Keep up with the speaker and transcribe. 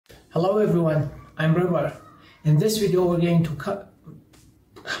Hello everyone, I'm River. In this video we're going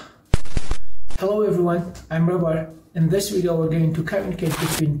to communicate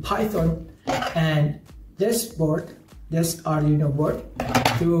between Python and this board, this Arduino board,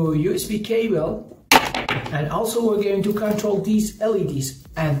 through USB cable, and also we're going to control these LEDs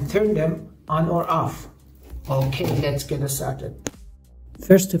and turn them on or off. Okay, let's get started.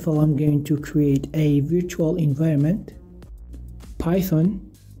 First of all, I'm going to create a virtual environment, Python-m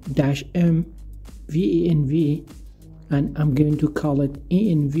venv, and I'm going to call it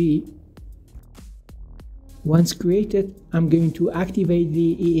env. Once created, I'm going to activate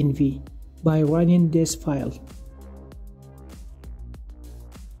the env by running this file.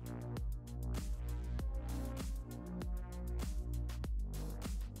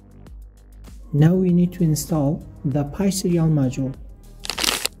 Now we need to install the pyserial module.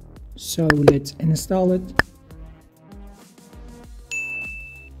 So let's install it.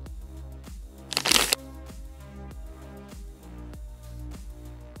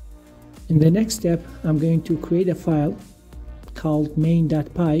 In the next step, I'm going to create a file called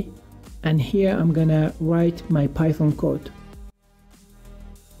main.py, and here I'm gonna write my Python code.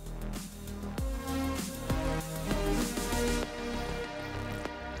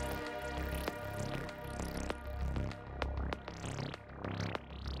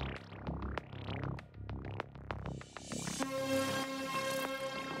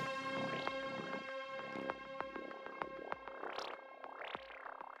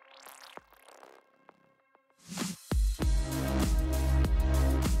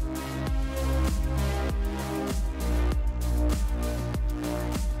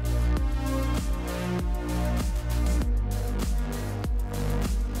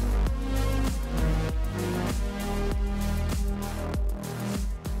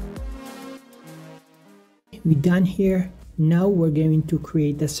 We're done here. Now we're going to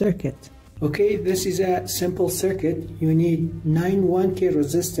create the circuit. Okay, this is a simple circuit. You need 9 1K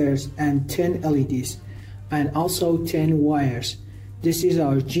resistors and 10 LEDs and also 10 wires. This is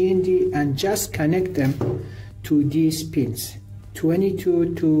our GND, and just connect them to these pins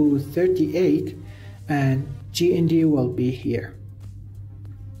 22 to 38, and GND will be here.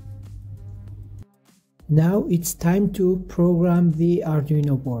 Now it's time to program the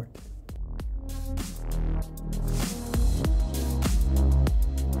Arduino board.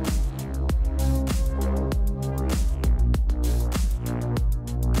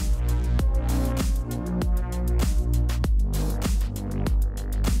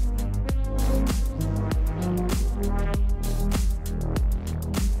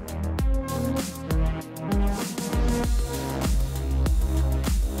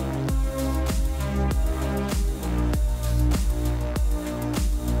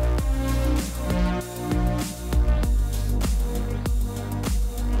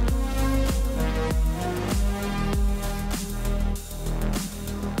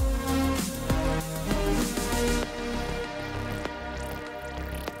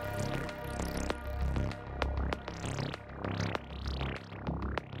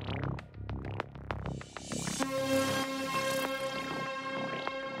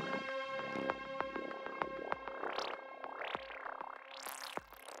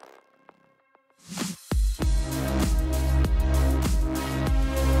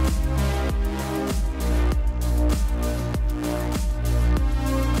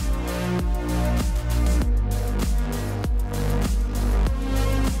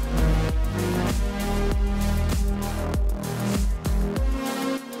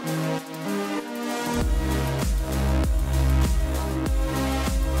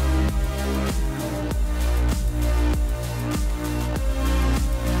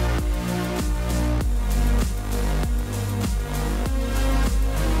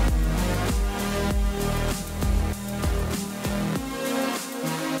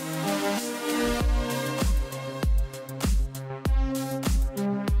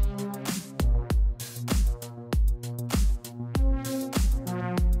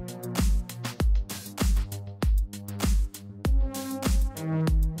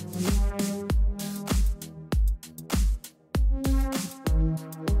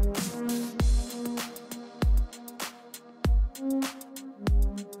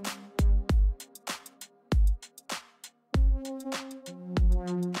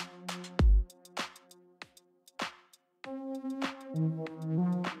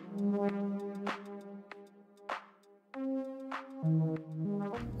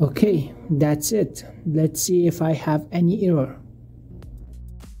 Okay, that's it. Let's see if I have any error.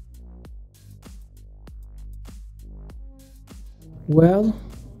 Well,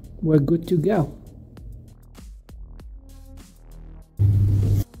 we're good to go.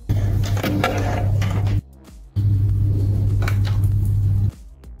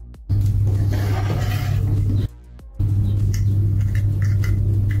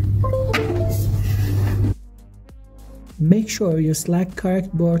 Make sure you select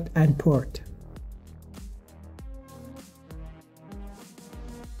correct board and port.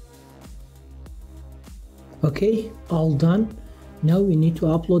 Okay, all done. Now we need to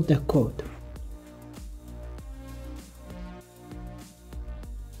upload the code.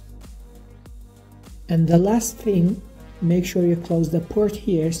 And the last thing, make sure you close the port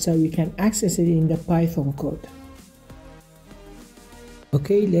here so you can access it in the Python code.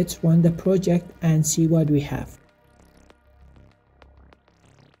 Okay, let's run the project and see what we have.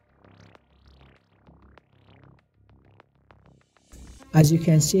 As you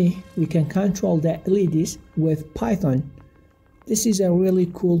can see, we can control the LEDs with Python. This is a really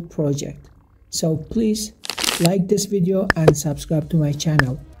cool project. So please like this video and subscribe to my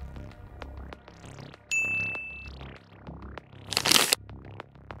channel.